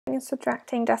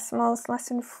Subtracting Decimals,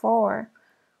 Lesson 4.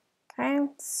 Okay,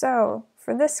 so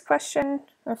for this question,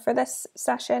 or for this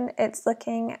session, it's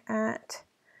looking at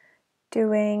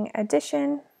doing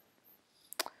addition.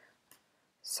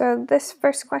 So this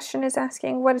first question is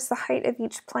asking, what is the height of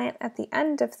each plant at the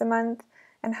end of the month,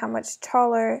 and how much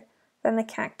taller than the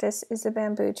cactus is the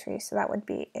bamboo tree? So that would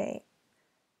be a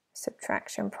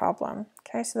subtraction problem.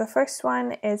 Okay, so the first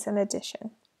one is an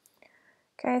addition.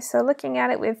 Okay, so looking at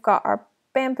it, we've got our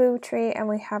bamboo tree and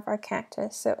we have our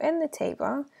cactus. So in the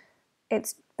table,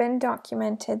 it's been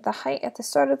documented the height at the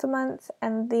start of the month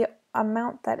and the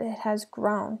amount that it has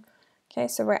grown. Okay,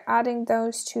 so we're adding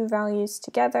those two values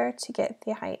together to get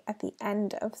the height at the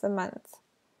end of the month.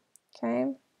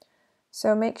 Okay,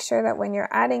 so make sure that when you're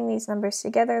adding these numbers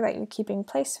together that you're keeping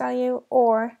place value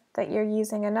or that you're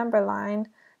using a number line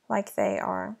like they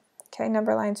are. Okay,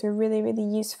 number lines are really, really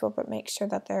useful, but make sure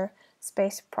that they're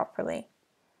spaced properly.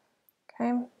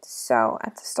 Okay, so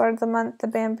at the start of the month, the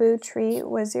bamboo tree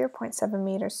was 0.7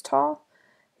 meters tall.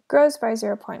 It grows by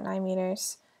 0.9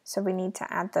 meters, so we need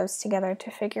to add those together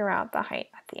to figure out the height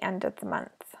at the end of the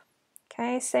month.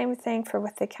 Okay, same thing for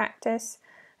with the cactus,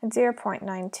 at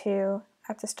 0.92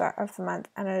 at the start of the month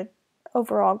and an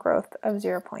overall growth of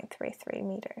 0.33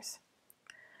 meters.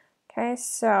 Okay,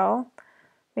 so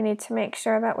we need to make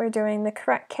sure that we're doing the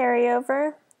correct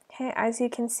carryover. Okay, as you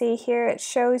can see here, it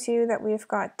shows you that we've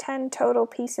got 10 total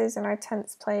pieces in our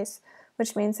tenths place,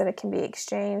 which means that it can be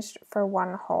exchanged for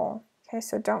one whole. Okay,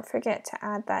 so don't forget to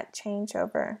add that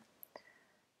changeover.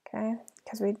 Okay,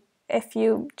 because if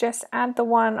you just add the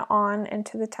one on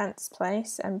into the tenths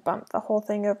place and bump the whole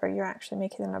thing over, you're actually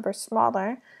making the number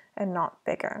smaller and not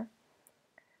bigger.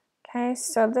 Okay,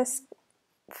 so this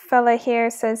fella here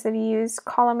says that he used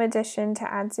column addition to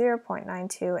add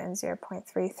 0.92 and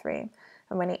 0.33.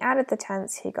 And when he added the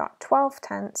tenths, he got 12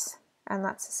 tenths, and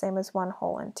that's the same as 1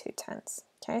 whole and 2 tenths.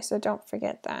 Okay, so don't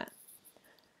forget that.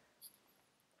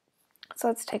 So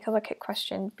let's take a look at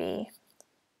question B.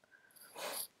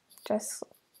 Just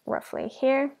roughly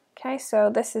here. Okay, so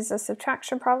this is a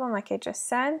subtraction problem like I just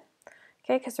said.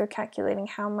 Okay, because we're calculating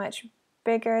how much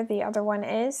bigger the other one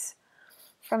is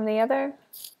from the other.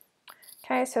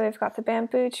 Okay, so we've got the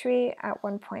bamboo tree at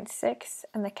 1.6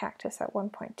 and the cactus at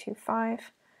 1.25.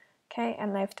 Okay,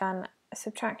 and they've done a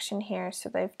subtraction here, so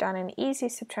they've done an easy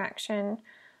subtraction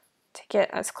to get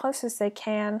as close as they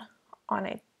can on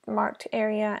a marked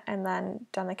area and then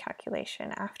done the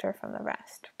calculation after from the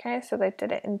rest. Okay, so they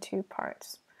did it in two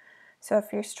parts. So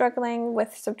if you're struggling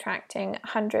with subtracting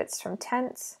hundredths from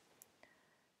tenths,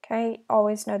 okay,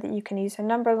 always know that you can use a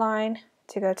number line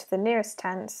to go to the nearest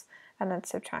tenths and then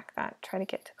subtract that. Try to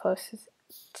get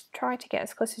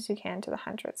as close as you can to the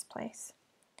hundredths place.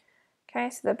 Okay,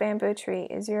 so the bamboo tree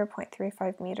is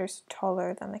 0.35 meters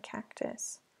taller than the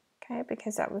cactus, okay,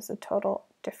 because that was the total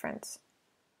difference.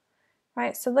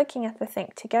 Right, so looking at the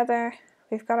think together,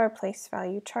 we've got our place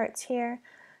value charts here.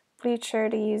 Be sure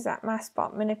to use that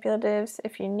MathSpot manipulatives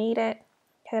if you need it.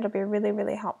 Okay, it'll be really,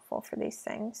 really helpful for these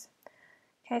things.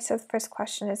 Okay, so the first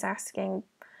question is asking,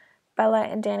 Bella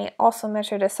and Danny also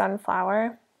measured a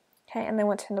sunflower, okay, and they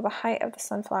want to know the height of the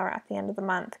sunflower at the end of the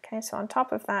month. Okay, so on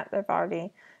top of that, they've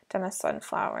already done a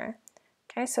sunflower.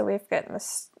 Okay, so we've got the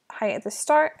height at the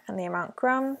start and the amount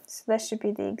grown, so this should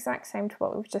be the exact same to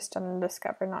what we've just done in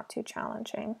Discover, not too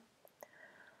challenging.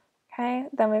 Okay,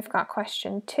 then we've got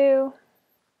question 2.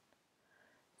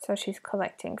 So she's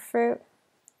collecting fruit,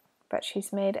 but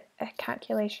she's made a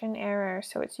calculation error,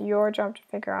 so it's your job to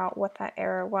figure out what that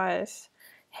error was.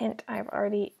 Hint, I've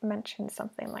already mentioned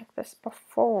something like this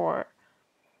before,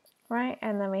 right?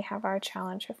 And then we have our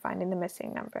challenge of finding the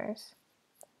missing numbers.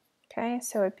 Okay,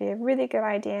 so it'd be a really good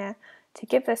idea to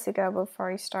give this a go before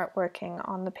you start working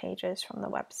on the pages from the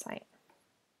website.